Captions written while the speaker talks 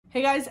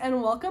Hey guys,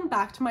 and welcome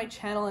back to my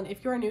channel. And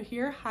if you are new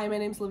here, hi, my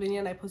name's Lavinia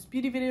and I post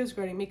beauty videos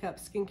regarding makeup,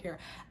 skincare,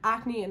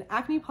 acne, and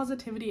acne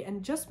positivity,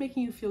 and just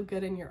making you feel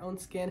good in your own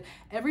skin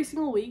every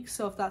single week.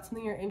 So if that's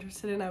something you're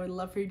interested in, I would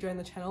love for you to join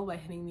the channel by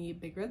hitting the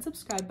big red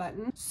subscribe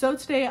button. So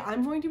today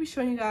I'm going to be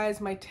showing you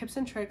guys my tips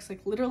and tricks,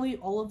 like literally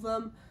all of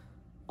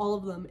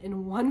them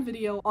in one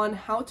video on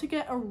how to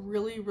get a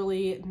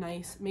really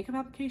nice makeup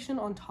application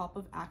on top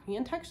of acne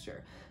and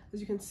texture. As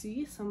you can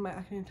see, some of my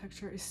acne and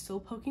texture is still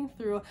poking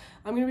through.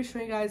 I'm going to be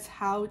showing you guys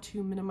how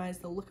to minimize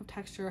the look of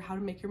texture, how to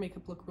make your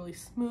makeup look really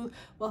smooth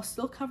while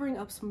still covering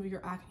up some of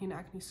your acne and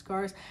acne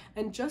scars,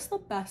 and just the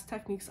best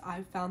techniques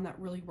I've found that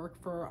really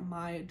work for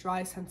my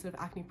dry, sensitive,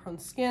 acne prone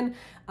skin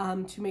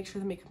to make sure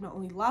the makeup not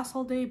only lasts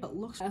all day but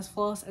looks as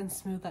flawless and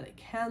smooth that it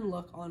can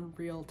look on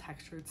real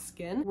textured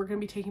skin. We're going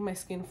to be taking my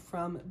skin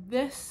from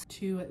this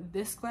to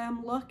this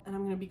glam look, and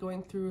I'm going to be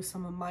going through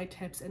some of my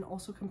tips and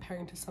also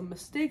comparing to some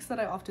mistakes that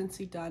I often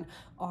see done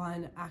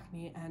on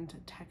acne and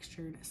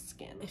textured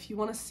skin. If you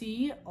want to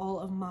see all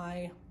of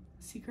my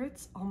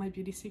secrets, all my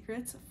beauty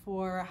secrets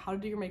for how to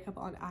do your makeup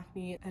on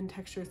acne and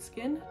textured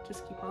skin,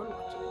 just keep on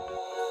watching.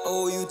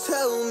 Oh, you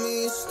tell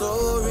me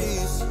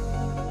stories,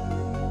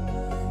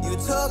 you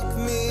tuck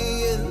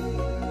me in,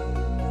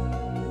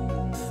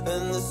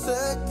 and the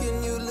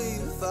second you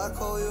leave, I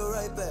call you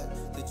right back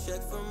to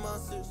check for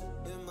monsters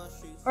in my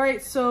sheets. All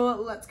right,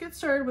 so let's get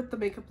started with the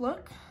makeup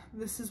look.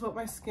 This is what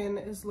my skin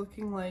is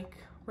looking like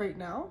right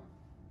now.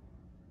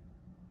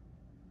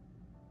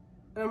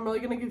 And I'm really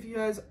gonna give you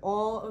guys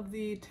all of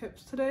the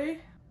tips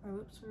today. My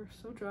lips are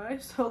so dry,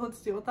 so let's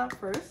deal with that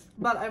first.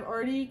 But I've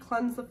already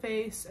cleansed the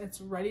face, it's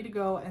ready to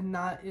go, and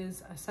that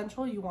is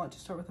essential. You want to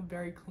start with a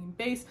very clean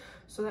base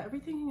so that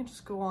everything can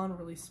just go on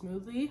really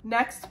smoothly.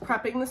 Next,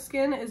 prepping the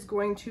skin is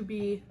going to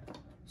be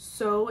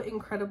so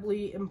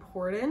incredibly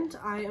important.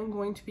 I am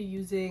going to be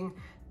using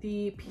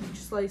the Peach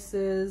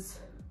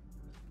Slices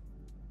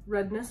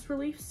Redness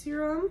Relief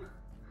Serum.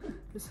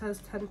 This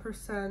has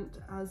 10%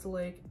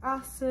 azelaic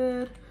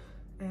acid,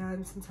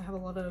 and since I have a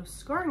lot of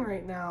scarring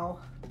right now,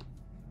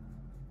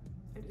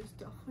 it is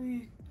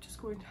definitely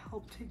just going to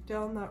help take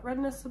down that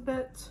redness a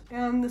bit.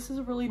 And this is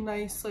a really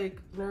nice,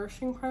 like,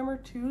 nourishing primer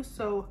too,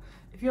 so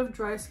if you have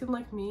dry skin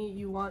like me,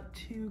 you want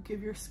to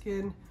give your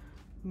skin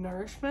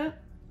nourishment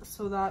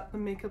so that the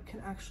makeup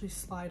can actually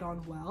slide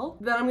on well.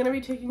 Then I'm gonna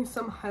be taking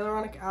some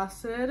hyaluronic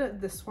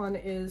acid. This one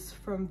is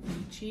from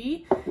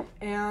Vichy,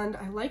 and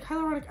I like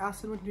hyaluronic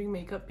acid when doing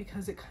makeup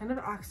because it kind of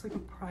acts like a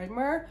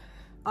primer.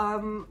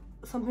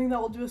 Something that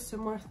will do a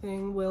similar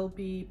thing will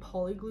be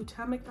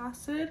polyglutamic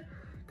acid,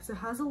 because it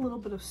has a little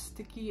bit of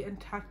sticky and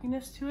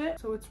tackiness to it.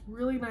 So it's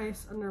really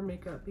nice under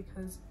makeup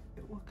because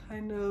it will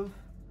kind of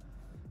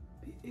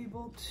be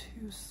able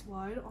to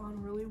slide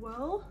on really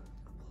well.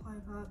 Apply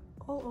that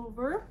all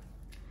over.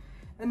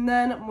 And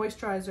then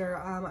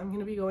moisturizer, I'm going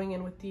to be going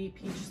in with the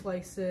Peach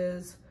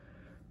Slices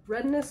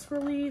Redness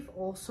Relief,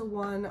 also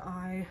one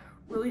I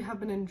really have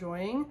been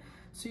enjoying.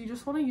 So you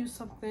just want to use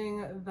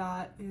something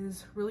that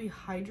is really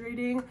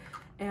hydrating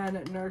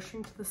and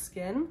nourishing to the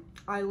skin.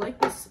 I like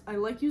this. I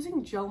like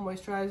using gel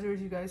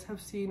moisturizers you guys have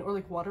seen, or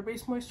like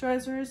water-based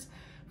moisturizers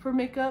for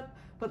makeup,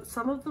 but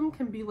some of them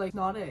can be like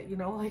not it, you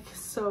know, like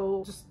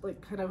so just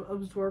like kind of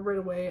absorb right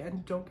away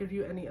and don't give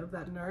you any of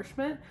that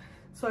nourishment.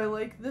 So I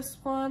like this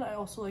one. I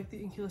also like the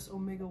Inculus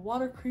Omega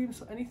water cream.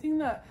 So anything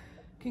that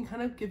can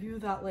kind of give you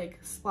that like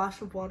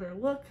splash of water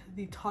look.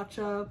 The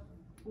Tatcha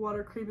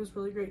water cream is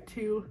really great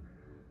too,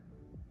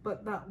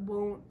 but that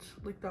won't,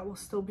 like, that will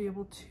still be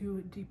able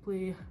to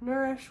deeply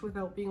nourish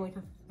without being like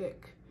a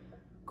thick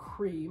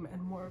cream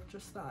and more of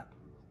just that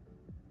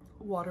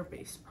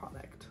water-based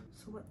product.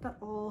 So let that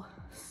all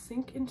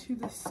sink into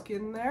the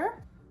skin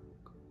there.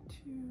 I'm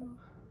going to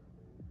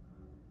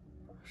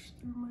brush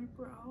through my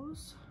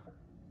brows.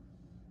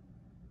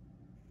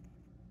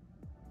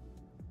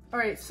 All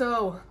right,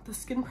 so the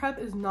skin prep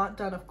is not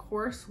done. Of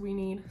course, we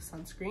need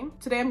sunscreen.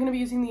 Today I'm gonna be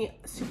using the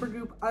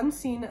Supergoop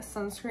Unseen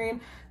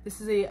Sunscreen.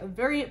 This is a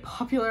very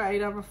popular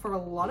item for a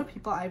lot of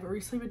people. I've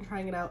recently been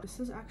trying it out. This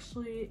is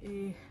actually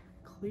a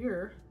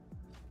clear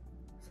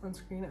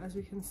sunscreen, as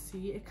we can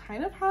see. It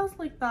kind of has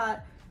like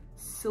that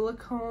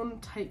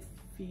silicone type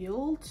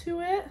feel to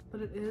it,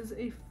 but it is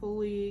a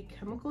fully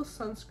chemical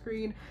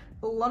sunscreen.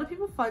 A lot of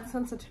people find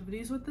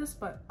sensitivities with this,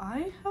 but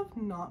I have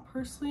not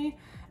personally.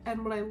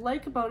 And what I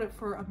like about it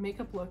for a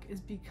makeup look is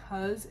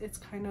because it's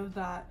kind of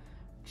that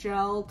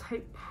gel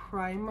type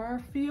primer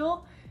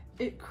feel,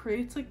 it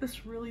creates like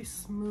this really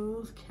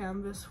smooth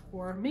canvas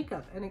for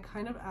makeup, and it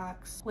kind of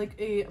acts like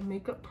a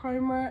makeup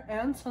primer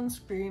and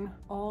sunscreen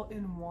all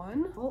in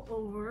one, all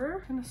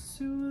over. Kind of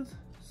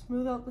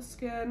smooth out the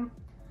skin.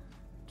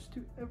 Just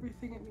do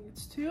everything it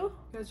needs to.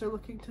 If you guys are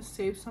looking to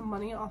save some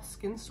money off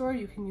Skin Store,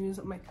 you can use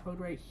my code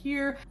right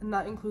here, and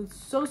that includes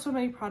so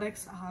many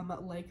products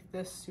like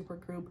this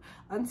Supergoop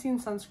Unseen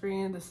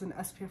Sunscreen. This is an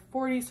SPF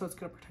 40, so it's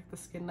going to protect the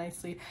skin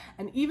nicely.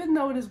 And even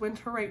though it is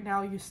winter right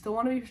now, you still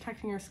want to be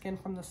protecting your skin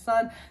from the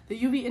sun. The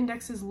UV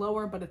index is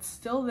lower, but it's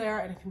still there,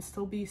 and it can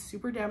still be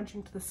super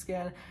damaging to the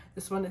skin.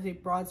 This one is a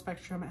broad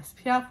spectrum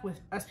SPF with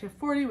SPF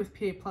 40 with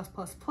PA+++,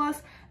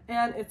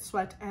 and it's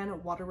sweat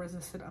and water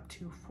resistant up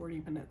to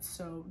 40 minutes.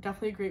 So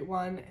definitely a great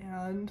one,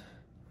 and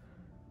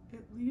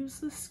it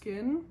leaves the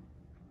skin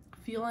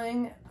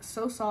feeling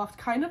so soft,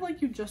 kind of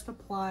like you just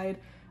applied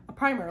a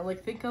primer.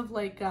 Like think of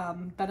like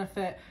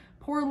Benefit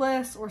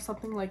Poreless or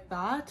something like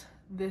that.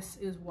 This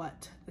is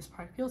what this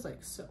product feels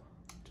like. So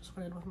just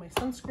went in with my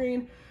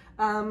sunscreen.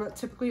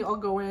 Typically I'll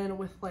go in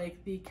with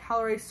like the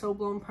Calorie So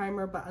Blown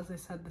primer, but as I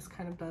said, this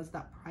kind of does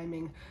that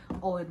priming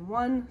all in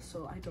one,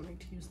 so I don't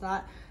need to use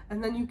that.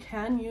 And then you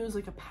can use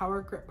like a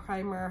Power Grip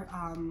primer,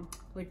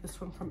 like this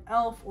one from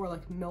e.l.f. or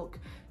like Milk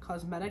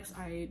Cosmetics.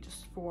 I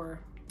just, for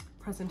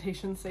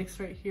presentation sakes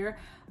right here,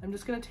 I'm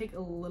just gonna take a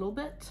little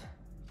bit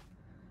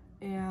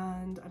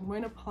and I'm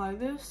going to apply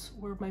this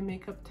where my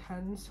makeup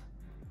tends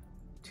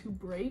to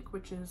break,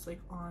 which is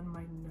like on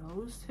my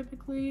nose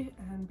typically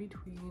and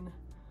between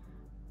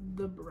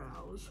the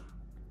brows.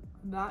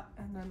 That,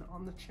 and then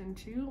on the chin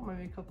too. My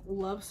makeup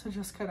loves to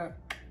just kind of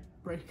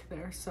break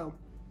there, so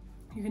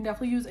you can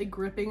definitely use a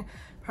gripping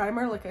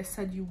primer. Like I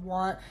said, you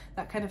want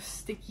that kind of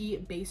sticky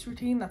base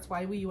routine. That's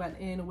why we went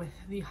in with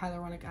the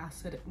hyaluronic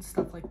acid and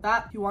stuff like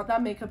that. You want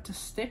that makeup to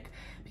stick,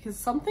 because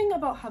something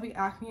about having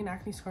acne and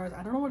acne scars,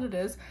 I don't know what it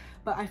is,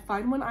 but I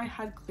find when I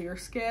had clear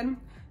skin,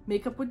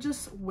 makeup would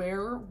just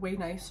wear way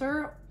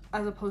nicer,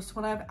 as opposed to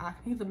when I have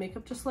acne, the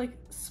makeup just like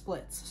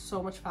splits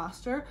so much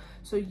faster.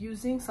 So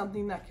using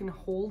something that can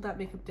hold that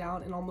makeup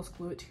down and almost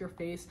glue it to your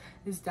face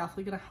is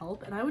definitely gonna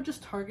help. And I would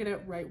just target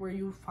it right where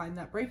you find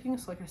that breaking.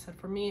 So like I said,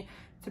 for me,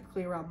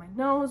 typically around my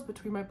nose,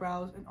 between my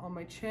brows, and on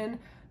my chin.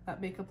 That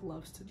makeup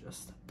loves to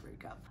just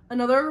break up.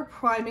 Another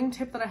priming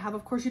tip that I have,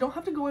 of course, you don't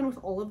have to go in with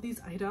all of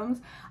these items.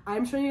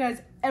 I'm showing you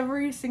guys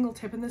every single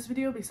tip in this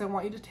video because I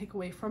want you to take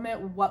away from it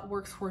what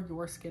works for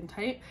your skin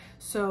type.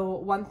 So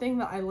one thing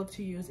that I love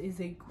to use is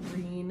a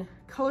green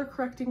color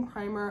correcting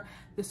primer.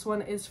 This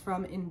one is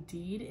from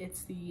Indeed.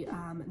 It's the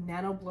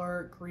Nano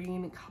Blur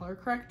Green Color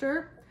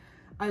Corrector.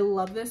 I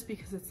love this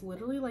because it's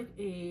literally like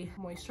a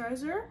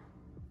moisturizer,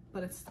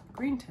 but it's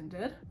green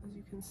tinted, as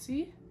you can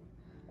see.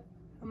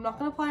 I'm not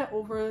gonna apply it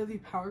over the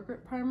Power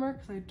Grip primer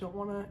because I don't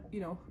wanna, you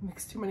know,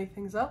 mix too many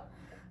things up,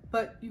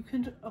 but you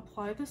can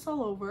apply this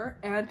all over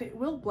and it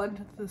will blend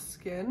into the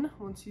skin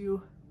once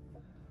you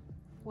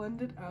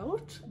blend it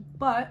out,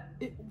 but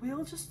it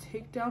will just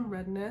take down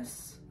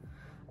redness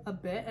a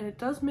bit, and it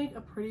does make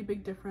a pretty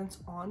big difference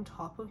on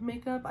top of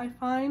makeup, I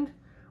find,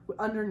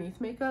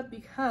 underneath makeup,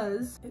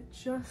 because it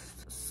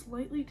just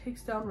slightly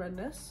takes down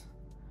redness.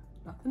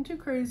 Nothing too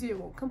crazy, it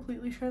won't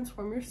completely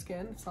transform your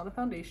skin, it's not a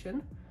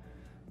foundation,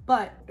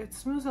 but it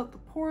smooths out the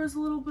pores a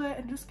little bit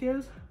and just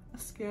gives the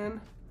skin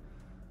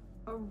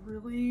a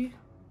really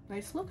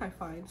nice look, I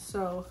find.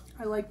 So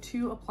I like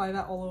to apply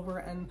that all over,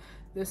 and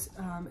this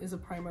is a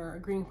primer, a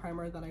green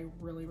primer that I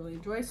really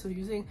enjoy. So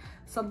using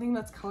something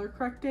that's color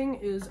correcting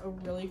is a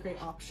really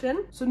great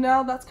option. So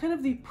now that's kind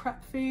of the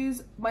prep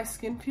phase. My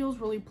skin feels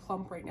really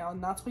plump right now,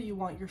 and that's what you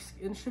want. Your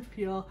skin should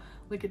feel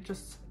like it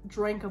just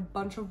drank a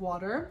bunch of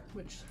water,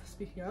 which,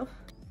 speaking of,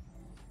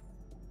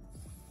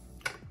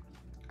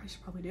 I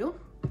should probably do.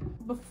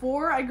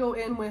 Before I go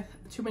in with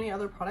too many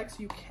other products,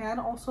 you can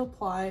also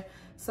apply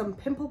some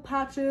pimple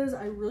patches.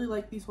 I really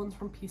like these ones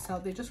from Peace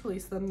Out. They just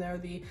released them. They're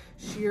the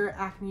Sheer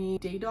Acne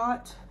Day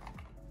Dot.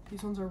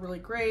 These ones are really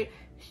great.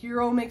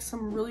 Hero makes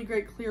some really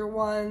great clear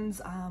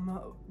ones.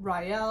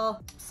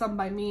 Rael, Some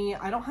by Me.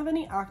 I don't have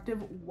any active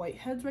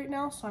whiteheads right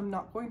now, so I'm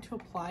not going to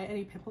apply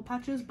any pimple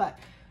patches, but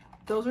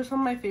those are some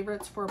of my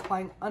favorites for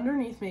applying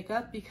underneath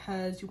makeup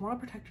because you want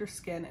to protect your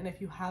skin. And if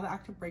you have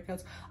active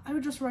breakouts, I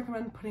would just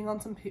recommend putting on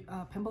some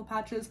pimple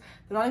patches.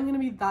 They're not even going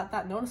to be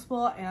that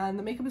noticeable, and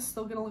the makeup is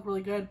still going to look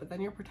really good, but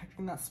then you're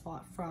protecting that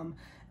spot from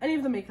any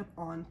of the makeup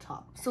on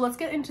top. So let's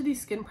get into the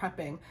skin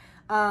prepping.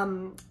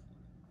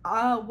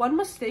 One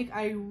mistake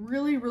I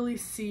really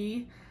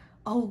see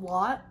a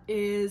lot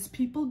is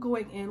people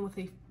going in with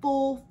a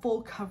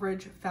full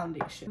coverage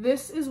foundation.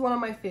 This is one of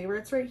my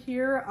favorites right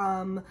here.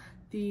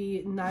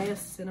 The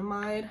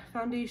Niacinamide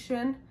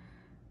foundation,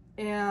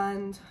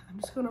 and I'm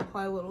just going to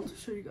apply a little to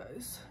show you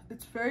guys.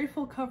 It's very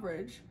full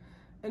coverage,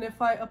 and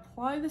if I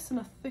apply this in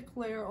a thick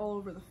layer all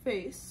over the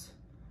face,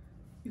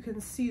 you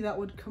can see that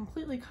would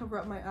completely cover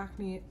up my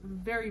acne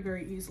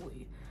very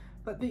easily.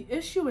 But the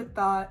issue with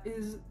that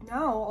is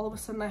now all of a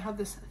sudden I have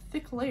this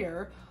thick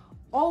layer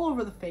all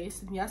over the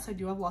face, and yes, I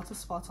do have lots of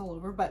spots all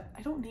over, but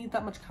I don't need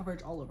that much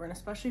coverage all over. And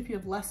especially if you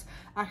have less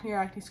acne or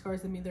acne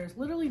scars than me, there's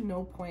literally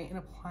no point in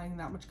applying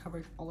that much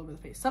coverage all over the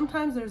face.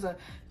 Sometimes there's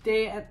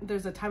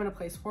a time and a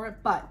place for it,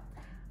 but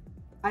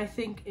I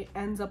think it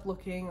ends up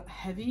looking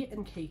heavy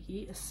and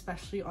cakey,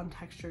 especially on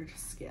textured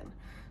skin.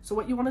 So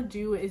what you want to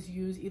do is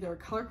use either a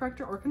color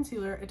corrector or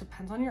concealer. It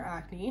depends on your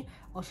acne.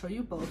 I'll show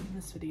you both in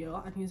this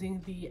video. I'm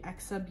using the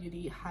Exa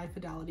Beauty High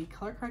Fidelity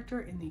Color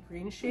Corrector in the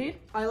green shade.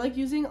 I like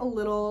using a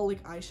little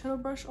like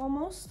eyeshadow brush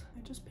almost.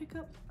 I just pick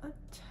up a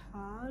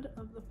tad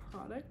of the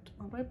product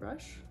on my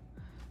brush.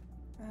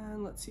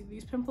 And let's see,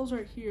 these pimples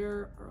right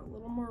here are a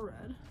little more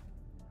red.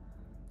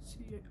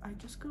 See, I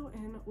just go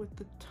in with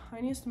the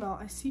tiniest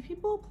amount. I see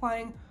people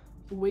applying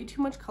way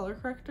too much color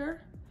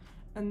corrector,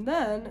 and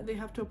then they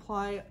have to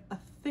apply a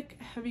thick,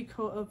 heavy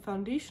coat of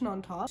foundation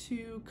on top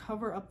to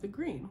cover up the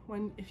green.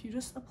 When if you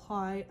just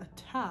apply a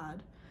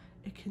tad,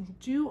 it can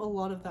do a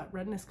lot of that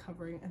redness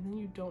covering, and then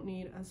you don't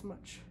need as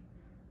much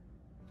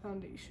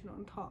foundation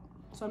on top.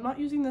 So I'm not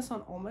using this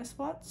on all my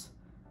spots,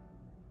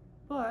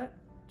 but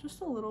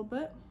just a little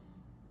bit.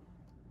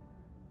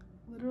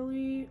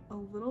 Literally a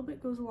little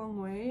bit goes a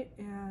long way,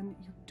 and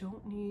you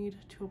don't need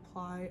to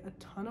apply a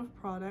ton of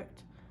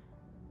product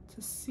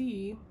to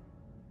see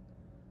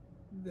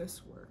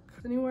this work.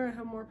 Anywhere I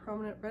have more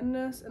prominent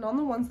redness, and on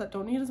the ones that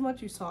don't need as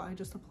much, you saw I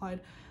just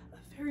applied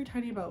a very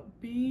tiny amount.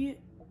 Be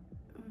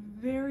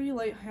very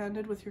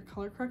light-handed with your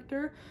color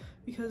corrector,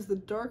 because the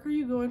darker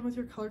you go in with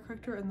your color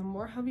corrector and the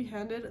more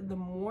heavy-handed, the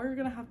more you're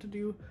gonna have to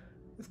do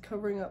with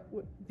covering up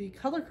with the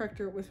color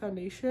corrector with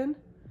foundation.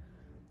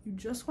 You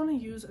just want to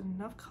use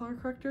enough color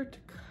corrector to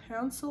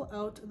cancel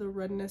out the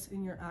redness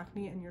in your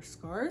acne and your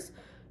scars,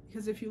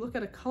 because if you look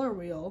at a color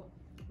wheel,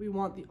 we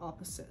want the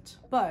opposite.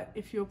 But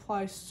if you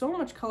apply so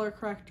much color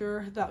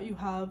corrector that you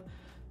have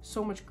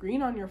so much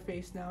green on your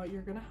face now,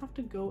 you're gonna have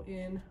to go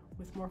in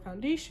with more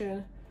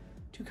foundation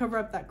to cover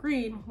up that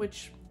green,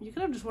 which you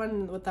could have just went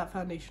in with that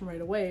foundation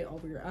right away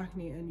over your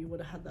acne and you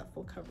would have had that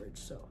full coverage.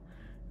 So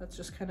that's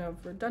just kind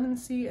of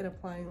redundancy and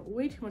applying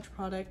way too much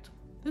product.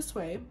 This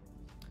way,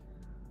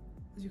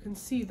 as you can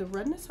see, the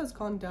redness has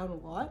gone down a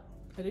lot.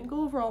 I didn't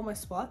go over all my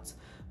spots,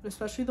 but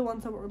especially the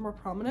ones that were more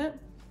prominent,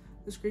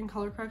 this green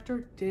color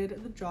corrector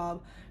did the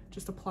job,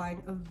 just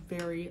applying a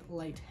very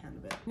light hand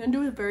of it. I'm gonna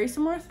do a very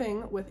similar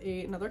thing with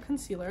another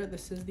concealer.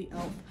 This is the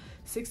e.l.f.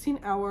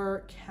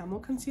 16-hour Camo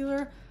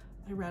Concealer.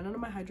 I ran out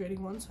of my hydrating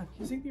one, so I'm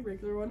using the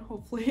regular one.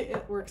 Hopefully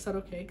it works out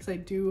okay, because I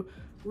do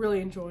really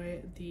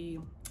enjoy the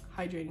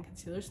hydrating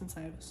concealer since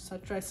I have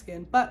such dry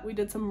skin. But we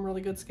did some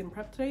really good skin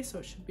prep today, so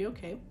it should be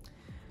okay.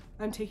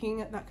 I'm taking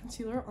that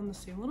concealer on the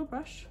same little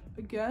brush.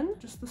 Again,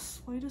 just the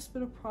slightest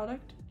bit of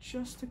product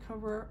just to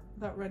cover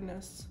that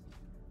redness.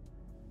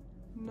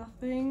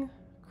 Nothing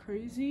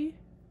crazy.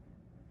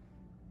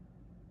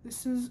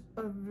 This is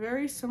a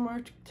very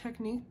similar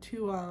technique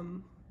to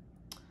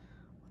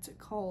what's it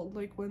called,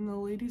 like when the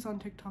ladies on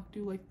TikTok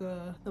do like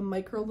the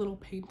micro little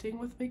painting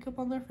with makeup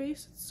on their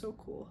face. It's so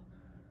cool.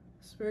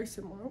 It's very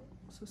similar.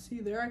 So see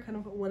there, I kind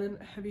of went in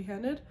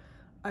heavy-handed.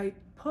 I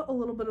put a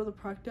little bit of the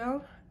product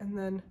down and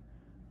then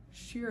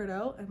shear it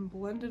out and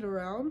blend it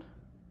around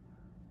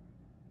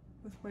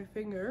with my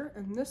finger,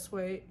 and this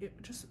way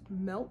it just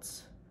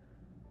melts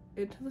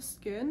into the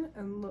skin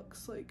and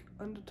looks like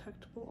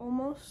undetectable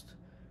almost.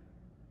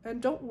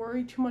 And don't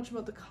worry too much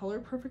about the color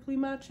perfectly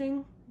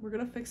matching. We're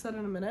gonna fix that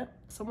in a minute.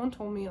 Someone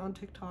told me on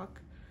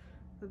TikTok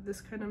that this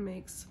kind of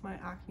makes my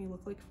acne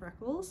look like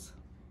freckles.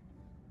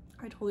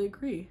 I totally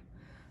agree.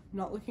 I'm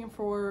not looking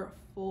for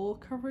full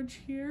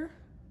coverage here,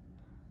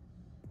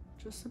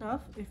 just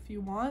enough. If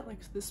you want, like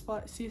this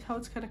spot, see how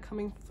it's kind of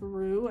coming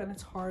through and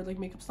it's hard, like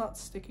makeup's not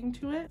sticking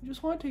to it. You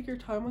just want to take your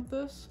time with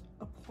this.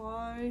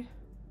 Apply,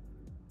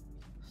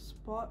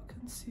 spot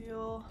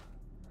conceal,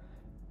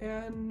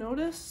 and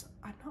notice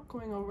I'm not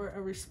going over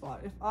every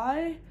spot. If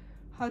I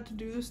had to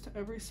do this to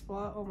every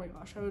spot, oh my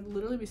gosh, I would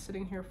literally be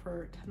sitting here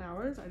for 10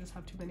 hours. I just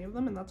have too many of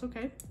them, and that's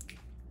okay.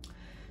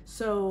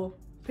 So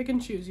pick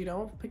and choose, you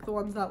know, pick the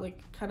ones that like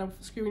kind of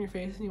scream in your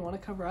face and you want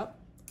to cover up.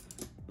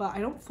 But I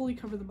don't fully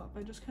cover them up.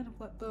 I just kind of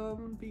let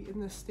them be in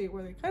this state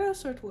where they kind of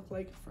start to look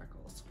like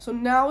freckles. So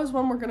now is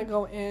when we're gonna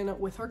go in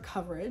with our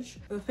coverage.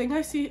 The thing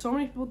I see so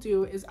many people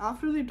do is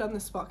after they've done the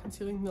spot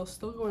concealing, they'll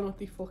still go in with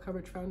the full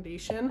coverage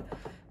foundation.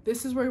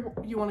 This is where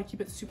you want to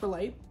keep it super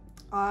light.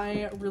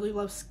 I really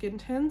love skin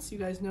tints. You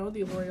guys know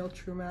the L'Oreal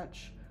True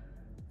Match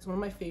is one of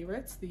my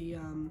favorites. The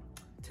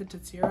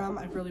tinted serum.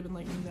 I've really been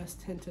liking this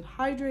tinted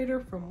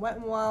hydrator from Wet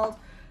n Wild.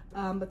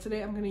 But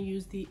today I'm going to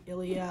use the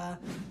Ilia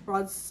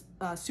Broad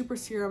Super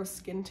Serum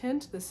Skin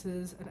Tint. This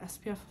is an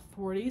SPF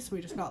 40, so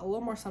we just got a little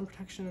more sun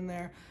protection in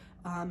there.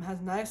 Has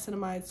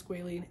niacinamide,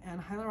 squalene,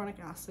 and hyaluronic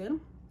acid.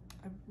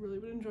 I've really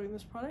been enjoying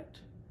this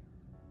product.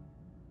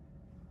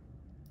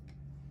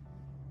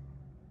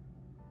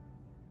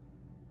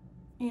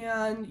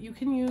 And you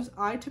can use,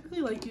 I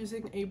typically like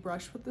using a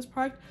brush with this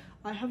product.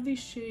 I have the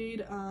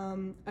shade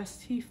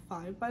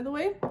ST5, by the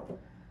way.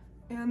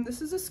 And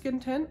this is a skin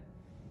tint,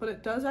 but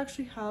it does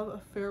actually have a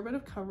fair bit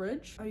of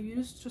coverage. I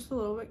used just a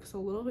little bit because a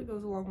little bit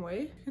goes a long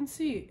way. You can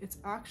see it's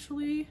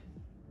actually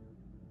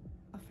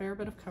a fair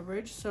bit of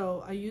coverage.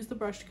 So I use the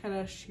brush to kind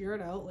of shear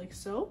it out like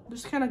so.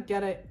 Just kind of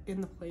get it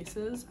in the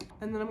places.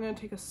 And then I'm going to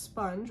take a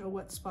sponge, a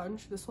wet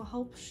sponge. This will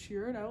help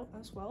shear it out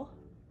as well.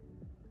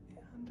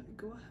 And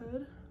go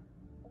ahead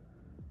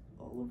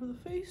all over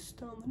the face,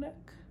 down the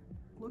neck.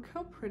 Look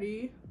how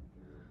pretty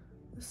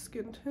the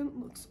skin tint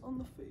looks on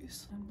the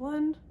face. And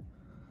blend.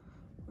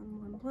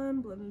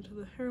 Blend into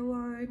the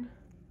hairline.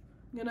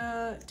 I'm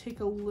gonna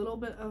take a little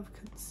bit of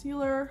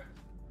concealer,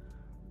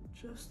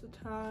 just a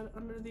tad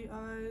under the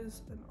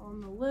eyes and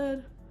on the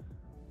lid,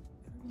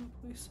 and I'm gonna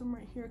place some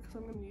right here because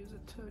I'm gonna use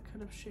it to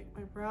kind of shape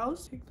my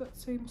brows. Take that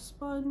same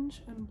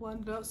sponge and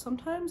blend it out.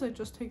 Sometimes I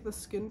just take the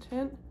skin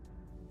tint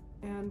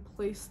and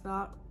place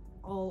that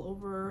all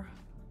over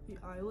the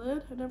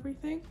eyelid and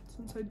everything,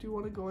 since I do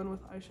want to go in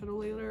with eyeshadow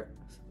later.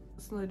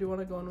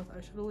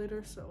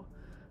 So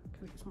I'm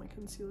gonna use my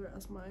concealer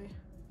as my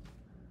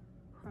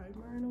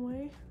primer in a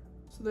way.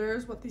 So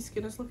there's what the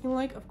skin is looking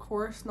like. Of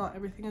course, not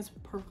everything is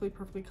perfectly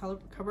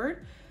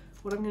covered.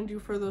 What I'm gonna do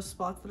for those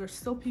spots that are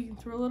still peeking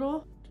through a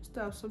little, just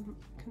dab some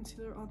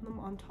concealer on them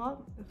on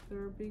top if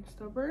they're being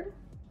stubborn.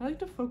 I like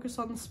to focus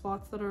on the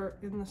spots that are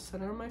in the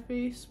center of my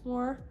face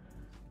more.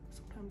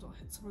 Sometimes I'll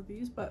hit some of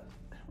these, but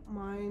I don't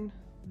mind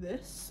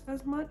this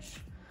as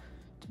much,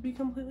 to be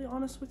completely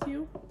honest with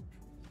you.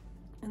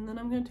 And then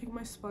I'm gonna take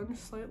my sponge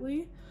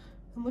slightly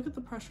and look at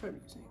the pressure I'm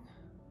using.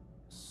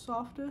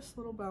 Softest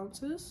little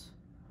bounces,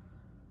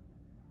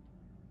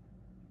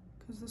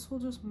 because this will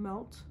just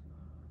melt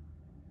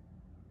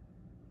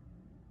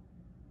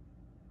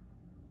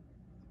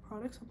the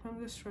product.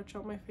 Sometimes I stretch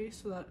out my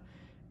face so that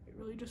it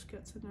really just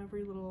gets in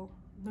every little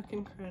nook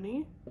and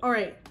cranny. All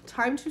right,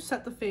 time to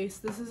set the face.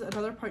 This is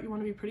another part you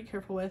want to be pretty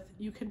careful with.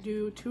 You can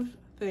do two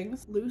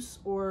things, loose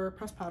or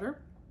pressed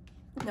powder.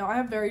 Now I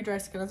have very dry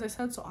skin, as I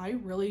said, so I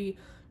really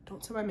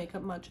don't set my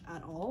makeup much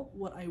at all.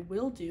 What I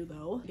will do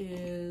though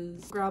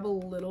is grab a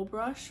little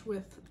brush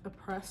with a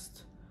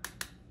pressed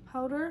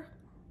powder.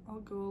 I'll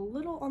go a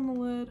little on the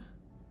lid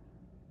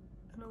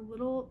and a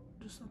little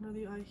just under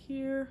the eye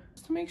here,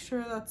 just to make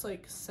sure that's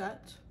like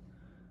set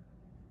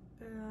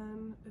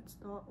and it's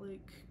not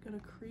like gonna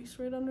crease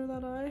right under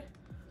that eye.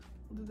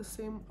 I'll do the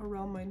same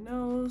around my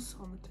nose,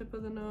 on the tip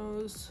of the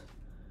nose,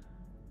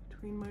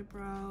 between my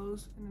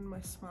brows, and in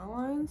my smile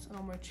lines, and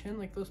on my chin.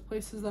 Like those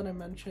places that I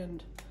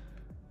mentioned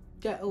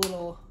get a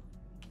little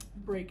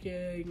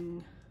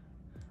breaking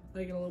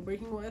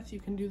with. You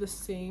can do the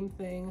same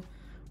thing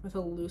with a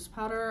loose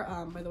powder.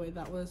 By the way,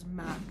 that was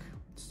MAC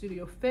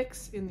Studio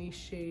Fix in the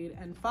shade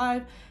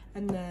N5,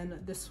 and then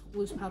this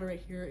loose powder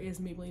right here is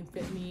Maybelline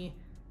Fit Me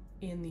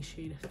in the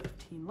shade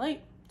 15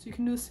 Light. So you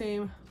can do the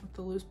same with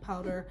the loose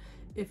powder.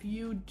 If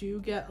you do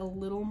get a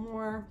little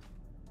more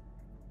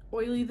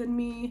oily than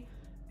me,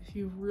 if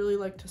you really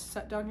like to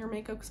set down your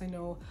makeup, because I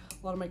know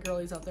a lot of my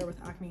girlies out there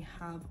with acne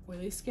have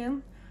oily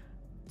skin,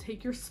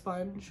 take your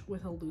sponge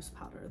with a loose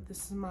powder.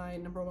 This is my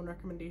 #1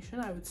 recommendation.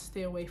 I would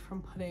stay away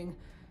from putting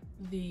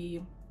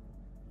the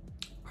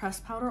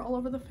pressed powder all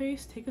over the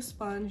face. Take a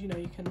sponge, you know,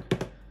 you can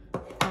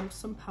dump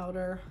some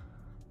powder.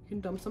 You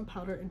can dump some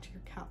powder into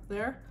your cap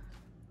there.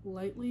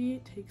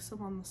 Lightly take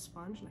some on the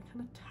sponge, and I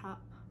kind of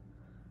tap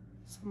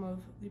some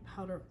of the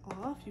powder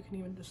off. You can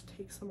even just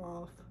take some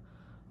off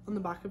on the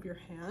back of your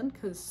hand,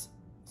 because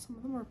some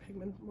of them are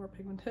more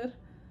pigmented.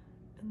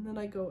 And then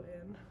I go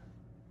in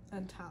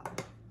and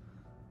tap.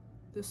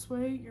 This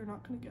way you're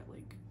not going to get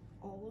like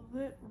all of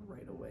it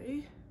right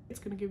away. It's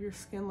going to give your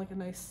skin like a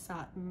nice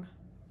satin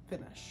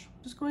finish.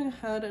 Just going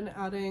ahead and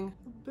adding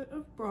a bit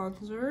of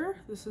bronzer.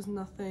 This is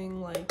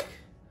nothing like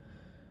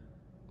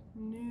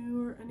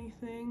new or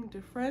anything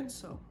different,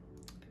 so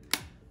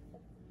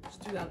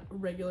just do that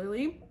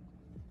regularly.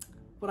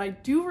 What I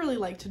do really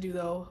like to do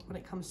though when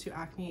it comes to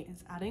acne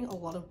is adding a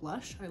lot of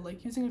blush. I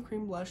like using a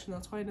cream blush, and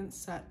that's why I didn't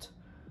set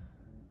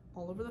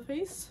all over the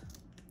face,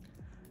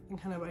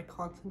 and kind of I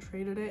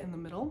concentrated it in the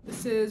middle.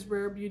 This is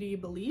Rare Beauty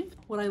Believe.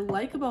 What I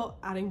like about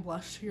adding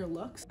blush to your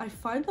looks, I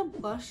find the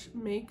blush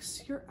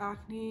makes your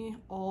acne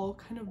all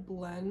kind of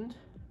blend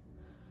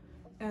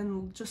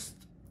and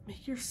just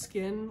make your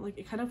skin, like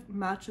it kind of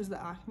matches the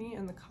acne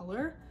and the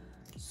color,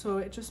 so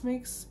it just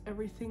makes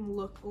everything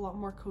look a lot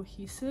more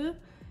cohesive,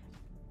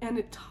 and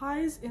it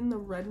ties in the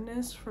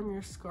redness from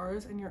your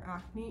scars and your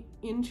acne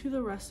into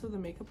the rest of the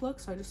makeup look.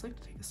 So I just like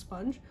to take a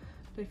sponge,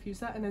 diffuse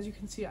that, and as you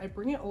can see, I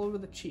bring it all over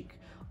the cheek.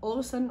 All of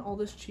a sudden, all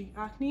this cheek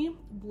acne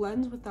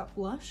blends with that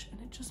blush,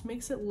 and it just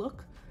makes it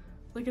look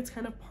like it's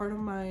kind of part of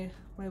my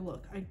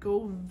look. I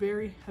go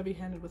very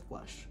heavy-handed with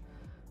blush.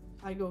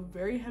 I go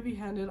very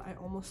heavy-handed. I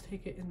almost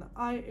take it in the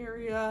eye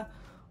area,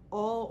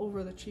 all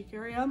over the cheek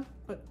area,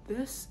 but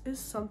this is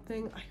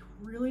something I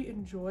really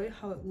enjoy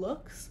how it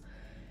looks,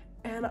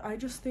 and I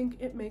just think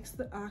it makes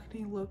the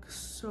acne look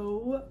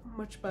so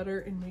much better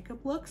in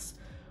makeup looks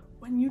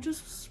when you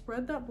just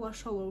spread that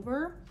blush all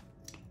over,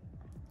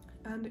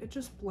 and it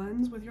just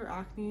blends with your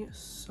acne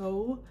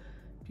so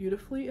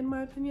beautifully, in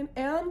my opinion.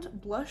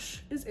 And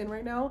blush is in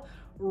right now,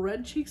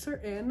 red cheeks are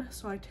in,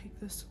 so I take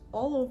this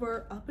all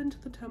over, up into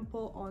the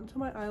temple, onto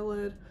my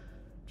eyelid,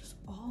 just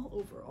all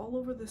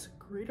over this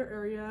greater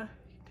area.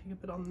 You can take a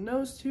bit on the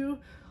nose too.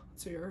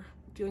 Let's say you're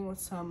dealing with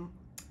some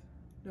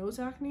nose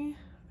acne,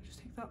 I just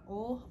take that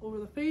all over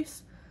the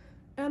face,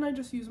 and I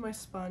just use my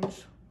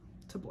sponge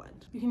to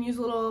blend. You can use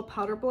a little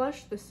powder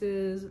blush. This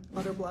is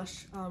Butter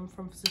Blush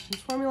from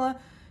Physicians Formula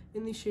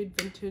in the shade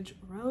Vintage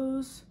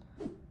Rose.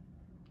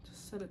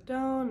 Just set it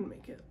down and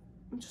make it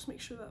and just make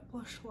sure that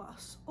blush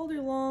lasts all day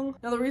long.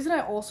 Now the reason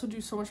I also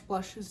do so much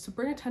blush is to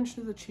bring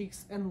attention to the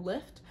cheeks and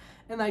lift,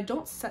 and I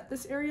don't set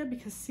this area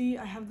because see,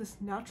 I have this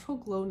natural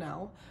glow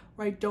now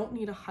where I don't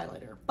need a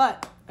highlighter.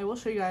 But I will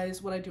show you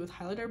guys what I do with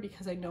highlighter,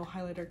 because I know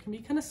highlighter can be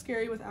kind of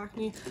scary with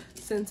acne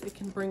since it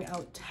can bring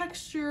out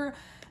texture,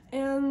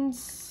 and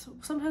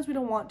sometimes we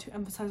don't want to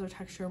emphasize our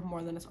texture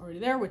more than it's already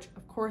there, which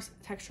of course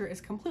texture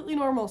is completely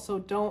normal, so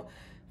don't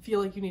feel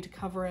like you need to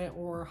cover it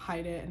or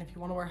hide it. And if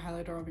you want to wear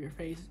highlighter over your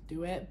face,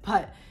 do it.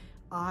 But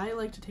I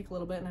like to take a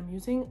little bit, and I'm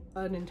using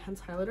an intense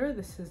highlighter.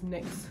 This is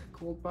NYX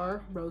Gold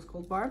Bar, Rose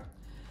Gold Bar.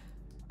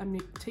 I'm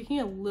taking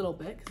a little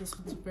bit because this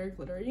one's very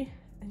glittery,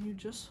 and you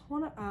just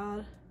want to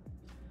add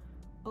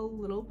a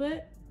little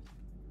bit,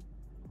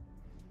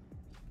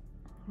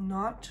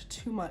 not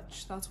too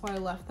much. That's why I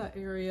left that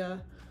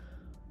area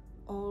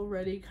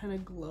already kind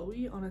of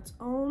glowy on its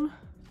own,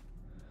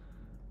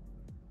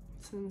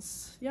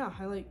 since yeah,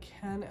 highlight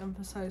can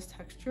emphasize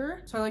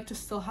texture. So I like to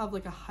still have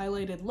like a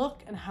highlighted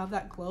look and have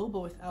that glow, but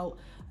without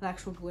an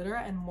actual glitter,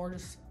 and more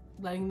just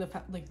letting the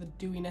the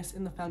dewiness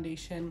in the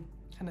foundation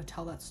kind of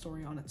tell that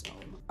story on its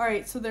own. All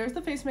right, so there's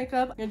the face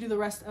makeup. I'm gonna do the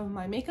rest of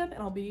my makeup and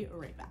I'll be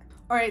right back.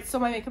 All right, so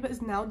my makeup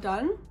is now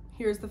done.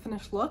 Here's the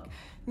finished look.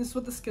 And this is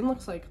what the skin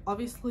looks like.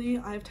 Obviously,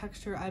 I have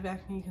texture, I have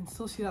acne. You can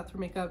still see that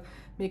through makeup.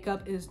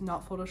 Makeup is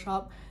not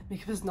Photoshop.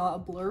 Makeup is not a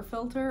blur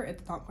filter.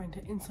 It's not going to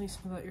instantly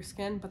smooth out your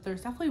skin, but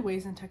there's definitely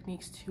ways and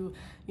techniques to,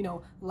 you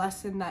know,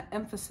 lessen that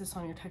emphasis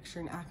on your texture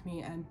and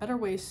acne, and better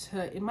ways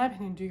to, in my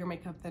opinion, do your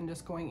makeup than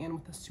just going in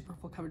with a super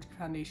full coverage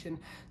foundation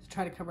to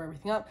try to cover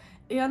everything up.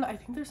 And I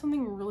think there's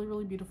something really,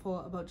 really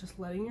beautiful about just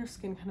letting your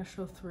skin kind of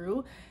show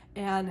through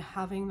and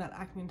having that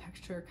acne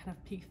texture kind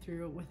of peek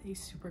through with a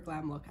super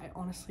glam look. I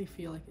honestly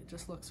feel like it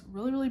just looks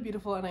really, really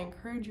beautiful, and I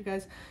encourage you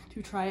guys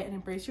to try it and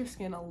embrace your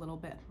skin a little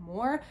bit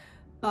more.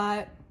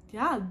 But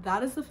yeah,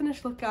 that is the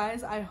finished look,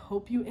 guys. I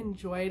hope you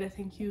enjoyed.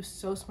 Thank you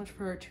so much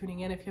for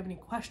tuning in. If you have any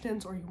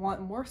questions or you want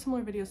more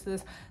similar videos to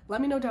this,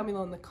 let me know down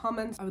below in the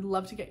comments. I would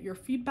love to get your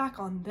feedback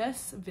on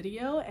this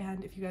video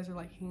and if you guys are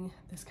liking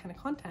this kind of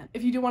content.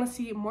 If you do want to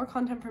see more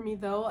content from me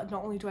though,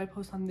 not only do I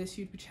post on this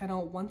YouTube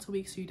channel once a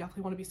week, so you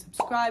definitely want to be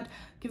subscribed,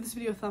 give this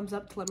video a thumbs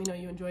up to let me know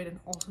you enjoyed,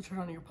 and also turn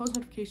on your post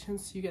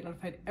notifications so you get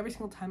notified every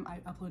single time I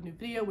upload a new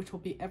video, which will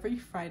be every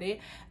Friday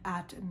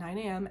at 9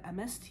 a.m.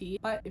 MST.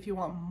 But if you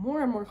want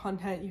more and more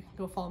content, you can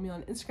go follow me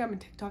on Instagram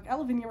and TikTok at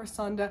Lavinia.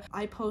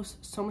 I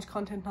post so much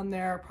content on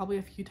there, probably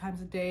a few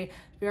times a day.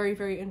 Very,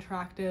 very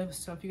interactive.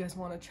 So if you guys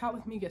want to chat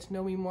with me, get to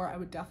know me more, I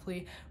would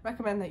definitely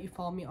recommend that you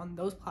follow me on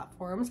those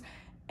platforms.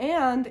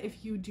 And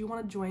if you do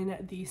want to join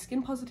the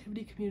skin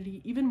positivity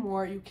community even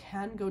more, you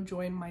can go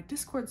join my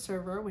Discord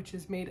server, which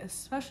is made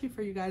especially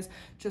for you guys,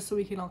 just so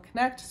we can all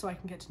connect, so I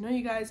can get to know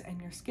you guys and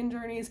your skin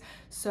journeys.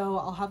 So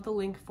I'll have the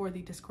link for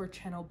the Discord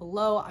channel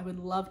below. I would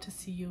love to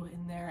see you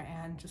in there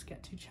and just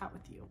get to chat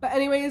with you. But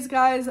anyways,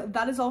 guys,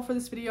 that is all for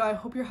this video. I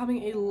hope you're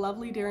having a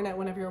lovely day or night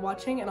whenever you're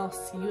watching, and I'll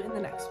see you in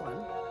the next one.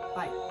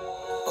 Bye.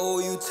 Oh,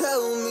 you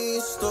tell me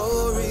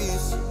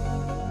stories,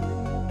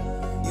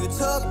 you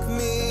tuck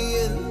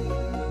me in,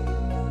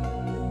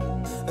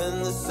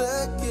 and the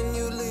second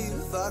you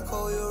leave, I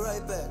call you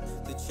right back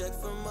to check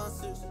for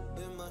monsters.